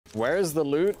Where is the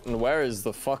loot and where is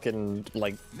the fucking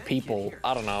like people?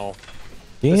 I don't know.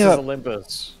 Do you This need is that?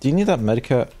 Olympus. Do you need that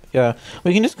medikit? Yeah.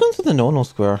 We can just go into the no-no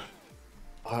square.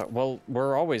 Well,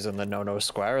 we're always in the no-no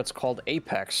square. It's called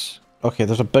Apex. Okay,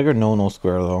 there's a bigger no-no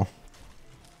square though.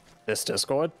 This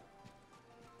Discord?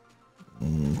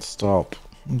 Stop.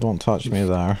 Don't touch me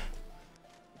there.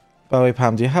 By the way,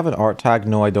 Pam, do you have an art tag?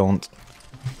 No, I don't.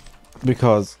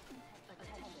 Because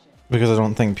I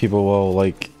don't think people will,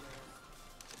 like,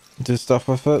 do stuff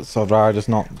with it, so I'd rather just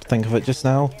not think of it just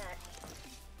now.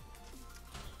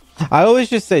 I always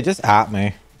just say, just at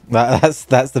me. That's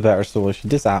the better solution.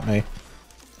 Just at me.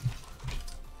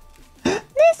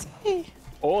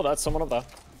 Oh, that's someone up there.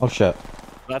 Oh, shit.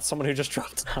 That's someone who just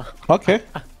dropped down. Okay.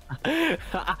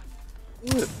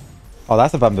 Oh,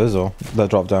 that's a bamboozle that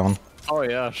dropped down. Oh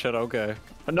yeah, shit, okay.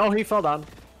 No, he fell down.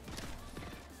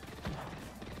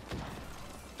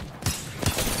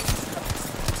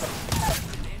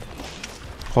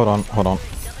 Hold on, hold on.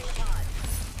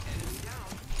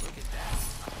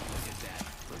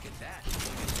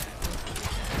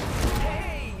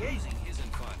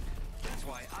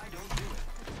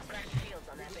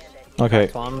 Okay,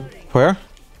 Fun. where?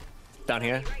 Down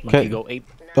here. Okay. Monkey go ape.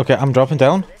 Okay, I'm dropping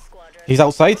down. He's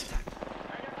outside.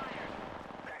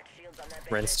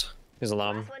 Rinsed. He's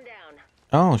alarm.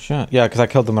 Oh shit. Yeah, because I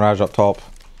killed the Mirage up top.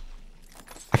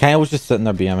 I kind of was just sitting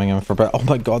there BMing him for a bit. Oh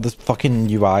my god, this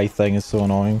fucking UI thing is so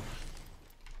annoying.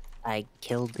 I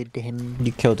killed him.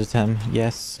 You killed him,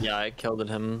 yes. Yeah, I killed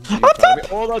him. Up top!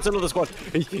 Oh, that's another squad.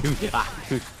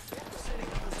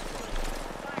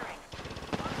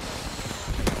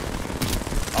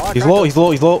 Oh, He's low, he's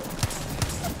low, he's low.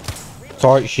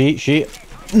 Sorry, she.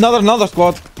 Another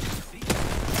squad.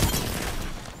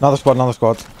 Another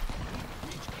squad.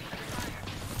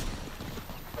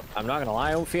 I'm not gonna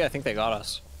lie, Ophi, I think they got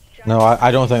us. No,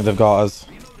 I don't think they've got us.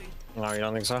 No, you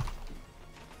don't think so?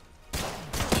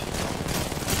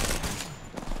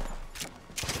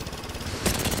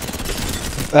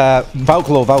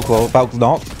 Valk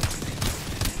not.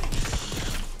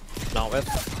 Not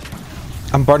with.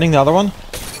 I'm burning the other one.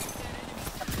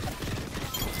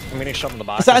 I'm getting shot in the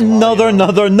back. Is that as well, you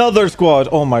know? another squad?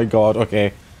 Oh my god,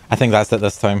 okay. I think that's it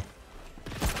this time.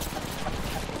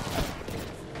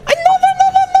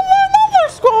 Another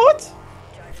squad!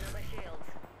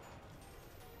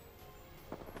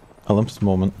 Olympus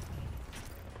moment.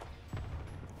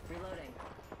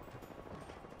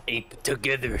 Ape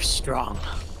together strong.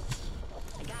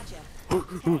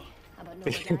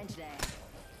 Okay,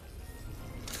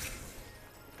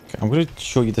 I'm gonna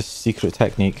show you the secret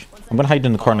technique. I'm gonna hide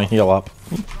in the corner and heal up.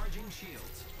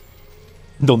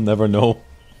 They'll never know.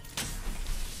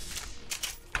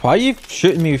 Why are you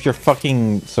shooting me with your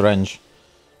fucking syringe?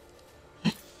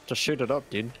 Just shoot it up,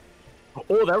 dude.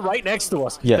 Oh, they're right next to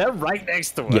us. Yeah. They're right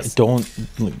next to Yeah, us.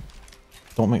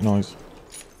 don't make noise.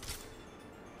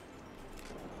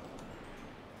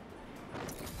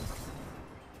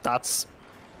 That's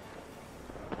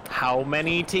how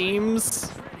many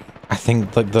teams? I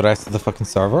think like the rest of the fucking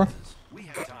server.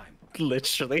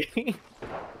 Literally. Hey,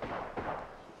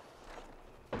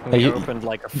 We you- opened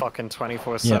like a fucking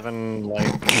 24/7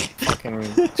 like fucking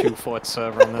 2-foot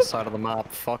server on this side of the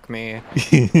map. Fuck me.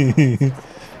 Do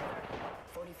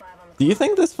you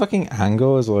think this fucking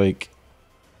angle is like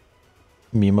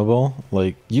memeable?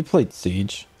 Like you played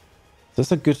Siege. Is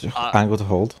this a good angle to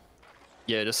hold?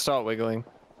 Yeah, just start wiggling.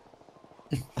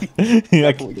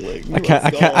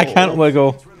 I can't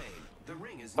wiggle.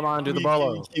 Come on, do the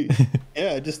bolo.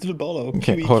 Yeah, just do the bolo.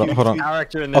 Okay, hold on.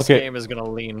 Character in this Okay. game is gonna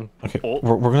lean. Okay, Oh.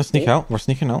 we're gonna sneak out. We're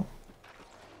sneaking out.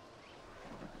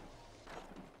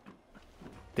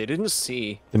 They didn't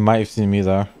see. They might have seen me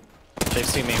there. They've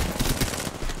seen me.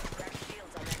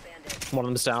 One of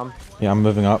them's down. Yeah, I'm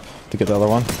moving up to get the other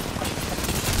one.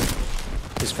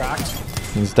 He's cracked.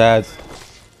 He's dead.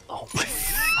 Oh my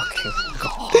fucking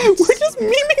god. We're just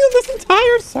memeing on this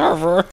entire server.